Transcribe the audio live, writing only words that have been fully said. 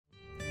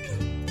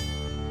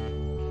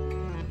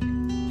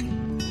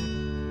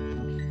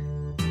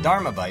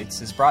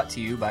Dharmabytes is brought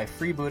to you by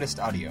Free Buddhist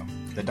Audio,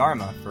 the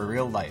Dharma for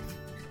real life.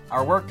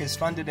 Our work is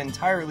funded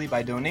entirely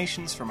by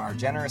donations from our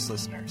generous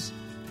listeners.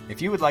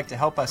 If you would like to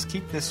help us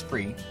keep this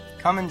free,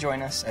 come and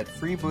join us at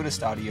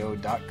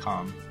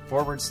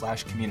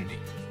freebuddhistaudio.com/community.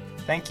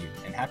 Thank you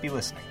and happy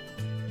listening.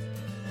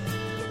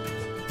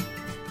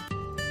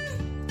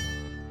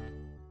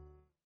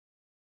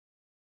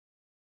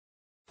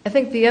 I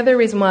think the other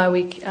reason why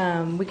we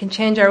can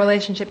change our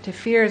relationship to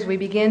fear is we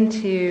begin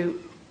to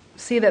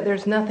see that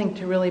there's nothing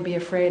to really be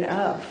afraid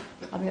of.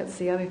 I think that's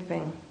the other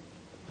thing.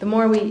 The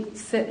more we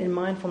sit in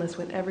mindfulness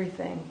with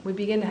everything, we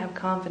begin to have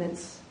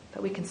confidence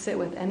that we can sit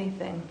with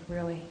anything,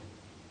 really.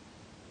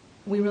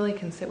 We really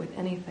can sit with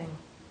anything.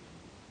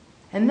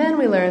 And then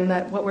we learn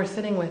that what we're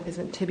sitting with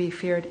isn't to be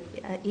feared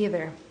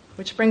either,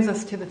 which brings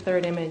us to the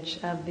third image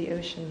of the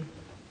ocean.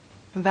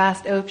 A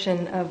vast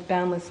ocean of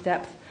boundless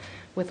depth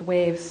with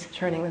waves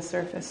churning the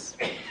surface.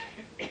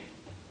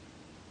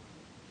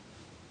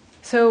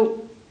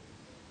 So,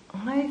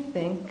 I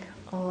think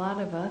a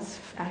lot of us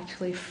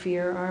actually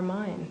fear our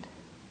mind.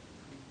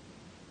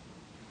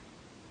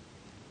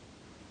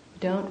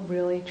 Don't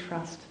really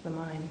trust the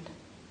mind.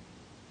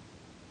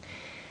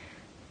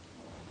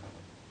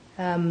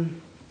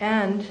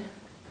 And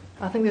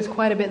I think there's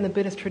quite a bit in the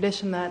Buddhist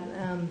tradition that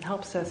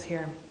helps us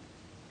here.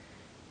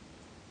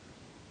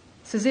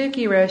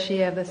 Suzuki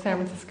Roshi of the San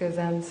Francisco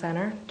Zen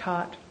Center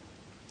taught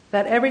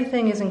that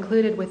everything is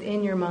included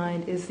within your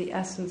mind is the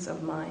essence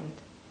of mind.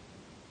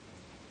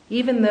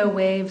 Even though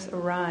waves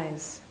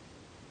arise,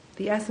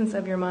 the essence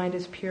of your mind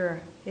is pure.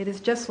 It is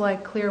just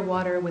like clear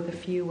water with a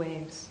few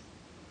waves.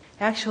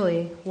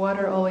 Actually,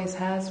 water always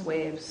has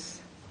waves.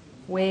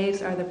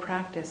 Waves are the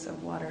practice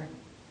of water.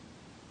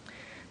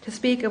 To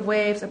speak of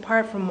waves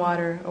apart from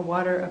water, or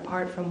water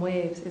apart from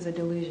waves, is a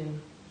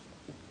delusion.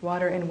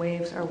 Water and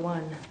waves are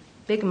one.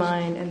 Big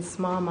mind and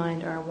small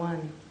mind are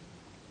one.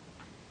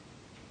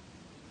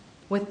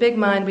 With big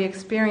mind, we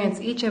experience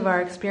each of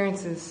our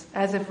experiences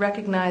as if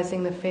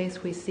recognizing the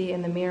face we see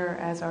in the mirror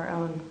as our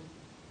own.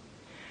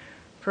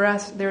 For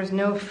us, there is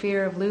no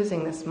fear of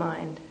losing this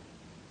mind.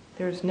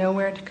 There is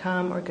nowhere to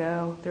come or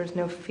go. There is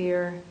no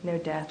fear, no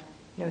death,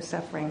 no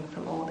suffering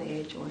from old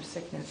age or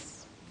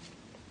sickness.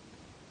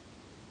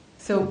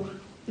 So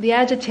the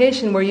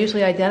agitation we're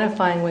usually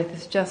identifying with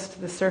is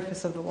just the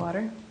surface of the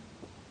water.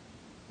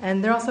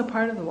 And they're also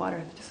part of the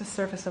water, just the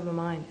surface of the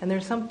mind. And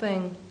there's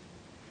something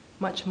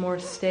much more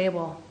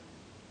stable,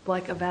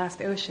 like a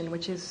vast ocean,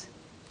 which is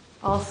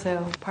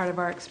also part of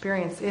our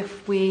experience,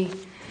 if we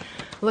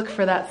look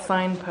for that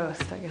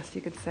signpost, I guess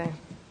you could say.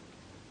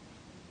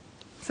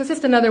 So it's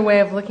just another way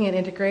of looking at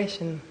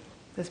integration,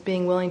 this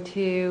being willing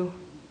to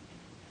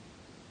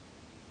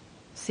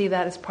see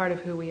that as part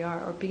of who we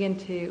are, or begin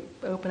to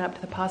open up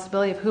to the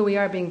possibility of who we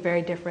are being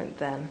very different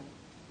than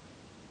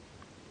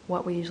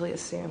what we usually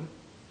assume.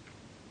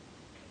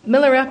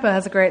 Milarepa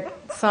has a great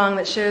song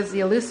that shows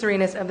the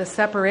illusoriness of the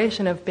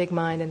separation of big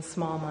mind and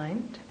small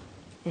mind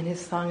in his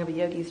Song of a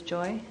Yogi's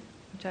Joy,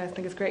 which I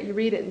think is great. You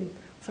read it and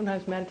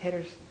sometimes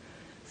meditators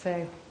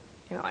say,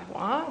 like,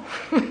 wow.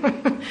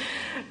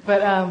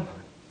 But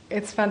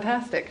it's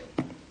fantastic.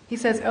 He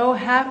says, "Oh,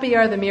 happy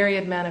are the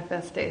myriad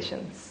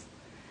manifestations.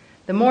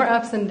 The more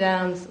ups and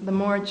downs, the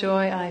more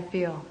joy I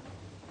feel.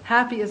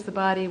 Happy is the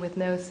body with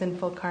no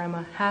sinful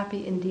karma.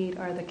 Happy indeed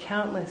are the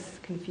countless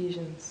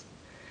confusions.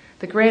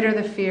 The greater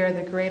the fear,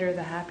 the greater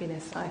the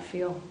happiness I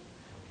feel."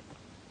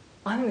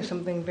 I think there's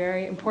something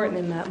very important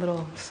in that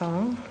little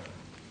song.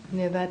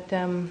 That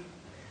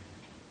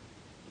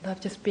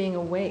just being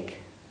awake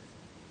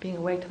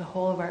to the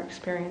whole of our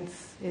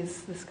experience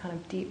is this kind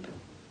of deep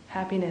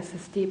happiness,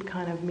 this deep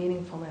kind of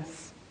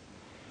meaningfulness.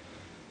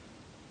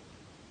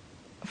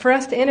 For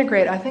us to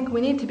integrate, I think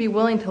we need to be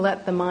willing to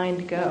let the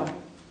mind go.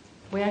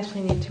 We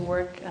actually need to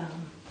work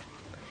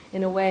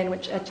in a way in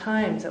which, at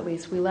times at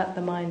least, we let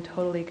the mind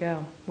totally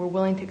go. We're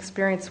willing to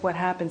experience what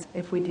happens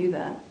if we do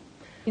that.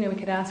 We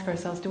could ask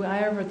ourselves, do I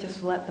ever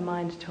just let the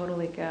mind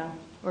totally go?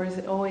 Or is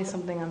it always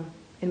something I'm,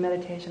 in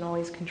meditation,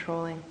 always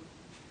controlling,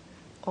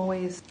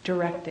 always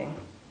directing?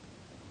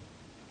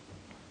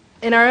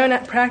 In our own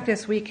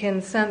practice, we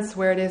can sense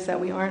where it is that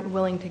we aren't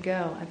willing to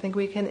go. I think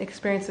we can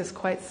experience this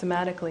quite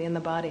somatically in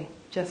the body,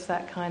 just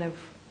that kind of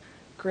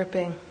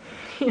gripping.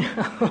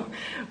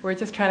 We're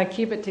just trying to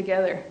keep it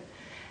together.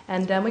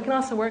 And we can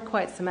also work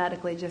quite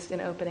somatically just in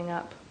opening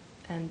up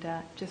and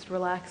just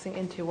relaxing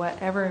into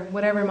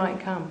whatever might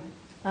come.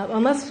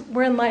 Unless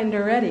we're enlightened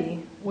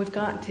already, we've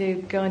got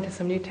to go into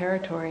some new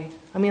territory.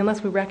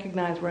 Unless we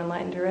recognize we're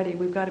enlightened already,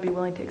 we've got to be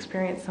willing to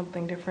experience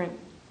something different,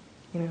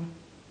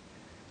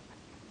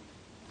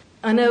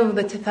 I know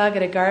the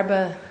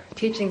Tathagata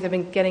teachings have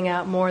been getting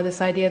out more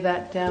this idea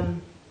that,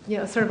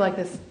 sort of like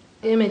this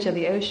image of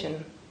the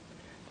ocean,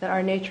 that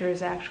our nature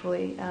is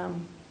actually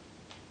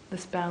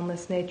this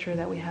boundless nature,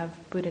 that we have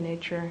Buddha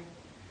nature,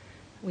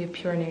 we have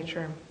pure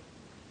nature.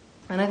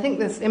 And I think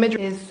this image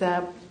is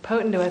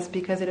potent to us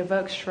because it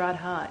evokes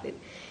Shraddha.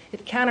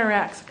 It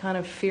counteracts a kind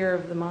of fear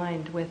of the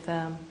mind with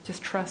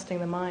just trusting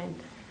the mind.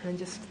 And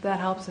just that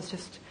helps us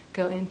just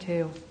go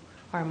into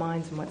our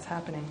minds and what's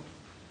happening.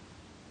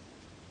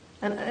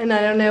 And I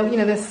don't know,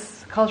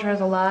 this culture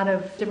has a lot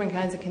of different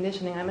kinds of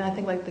conditioning. I mean, I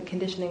think like the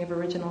conditioning of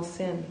original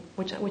sin,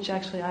 which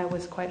actually I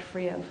was quite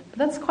free of. But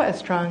that's quite a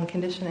strong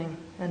conditioning.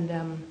 And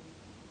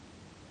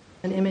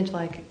an image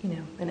like,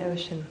 an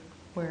ocean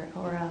or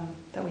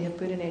that we have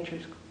Buddha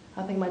natures,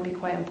 I think might be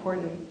quite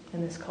important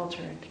in this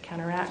culture to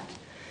counteract.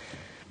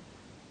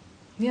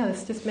 Yeah,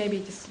 it's just maybe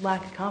just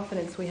lack of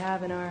confidence we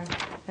have in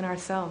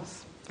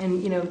ourselves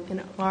and,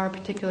 in our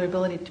particular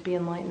ability to be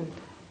enlightened.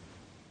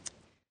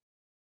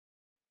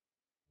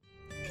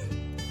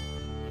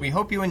 We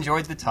hope you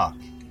enjoyed the talk.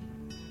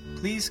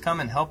 Please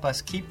come and help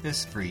us keep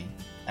this free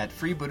at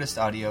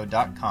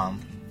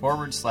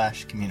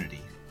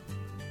freebuddhistaudio.com/community.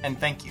 And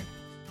thank you.